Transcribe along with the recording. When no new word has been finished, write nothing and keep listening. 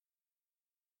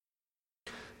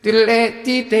Tile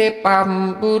ti te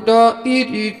pam budo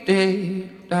iri te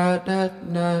da da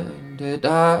da da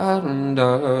da da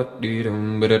di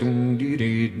dum ba dum di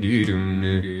dum di dum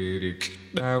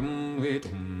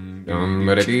dum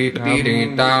ba di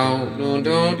down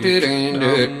do di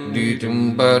di dum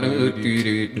ba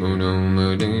di dum dum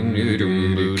di dum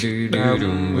di dum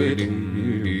dum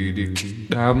di dum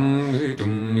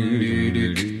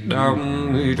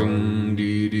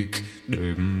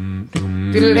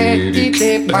Tile ti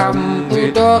te pam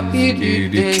budo iri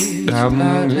te da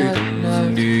da da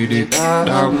di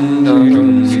dum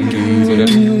dum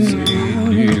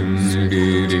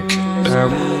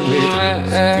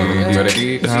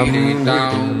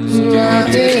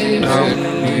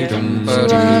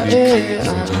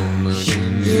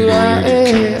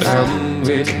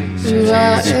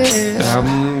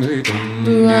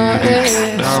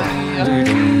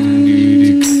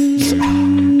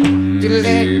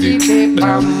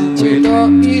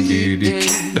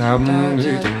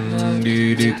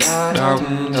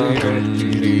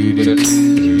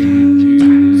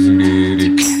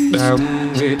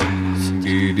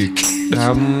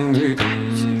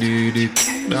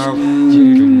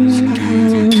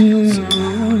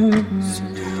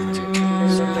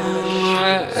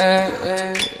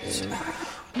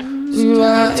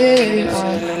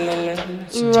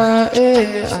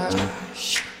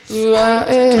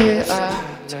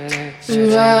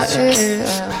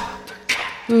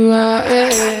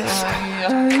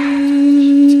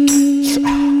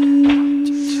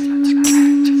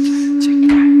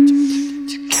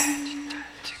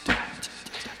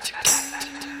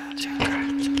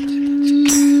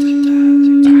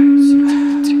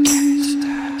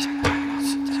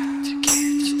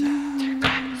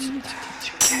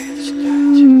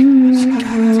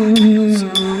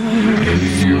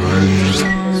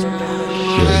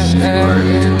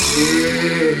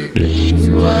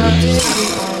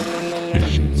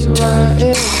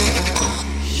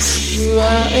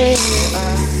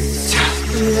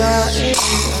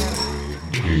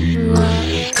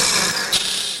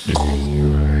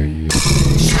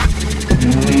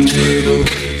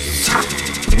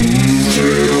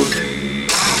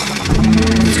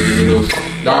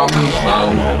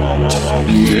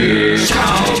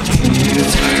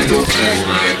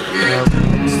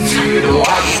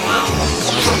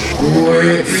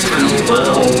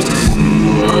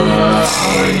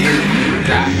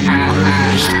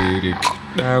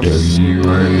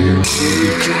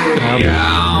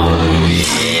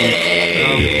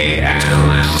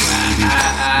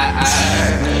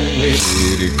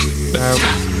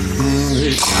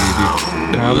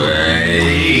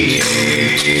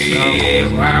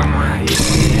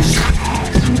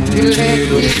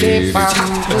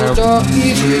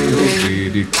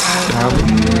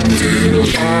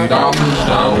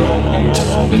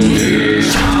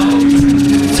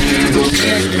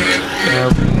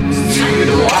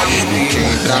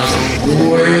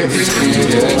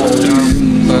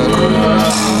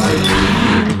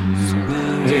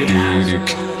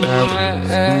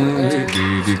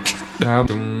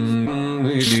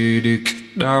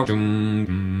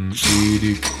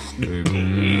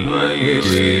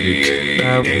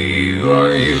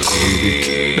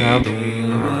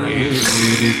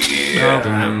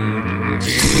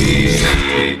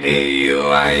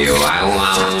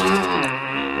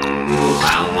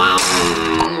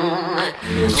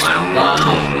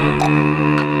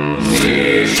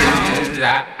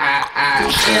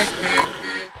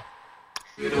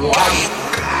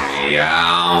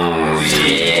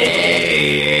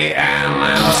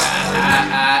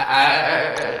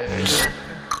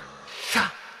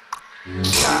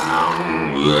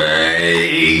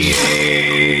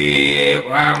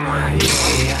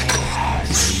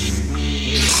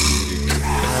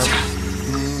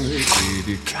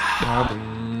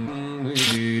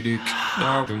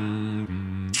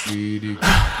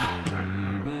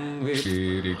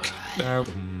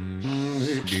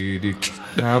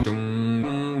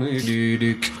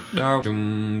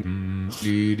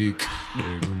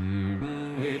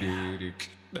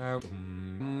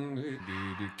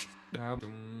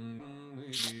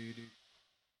Down.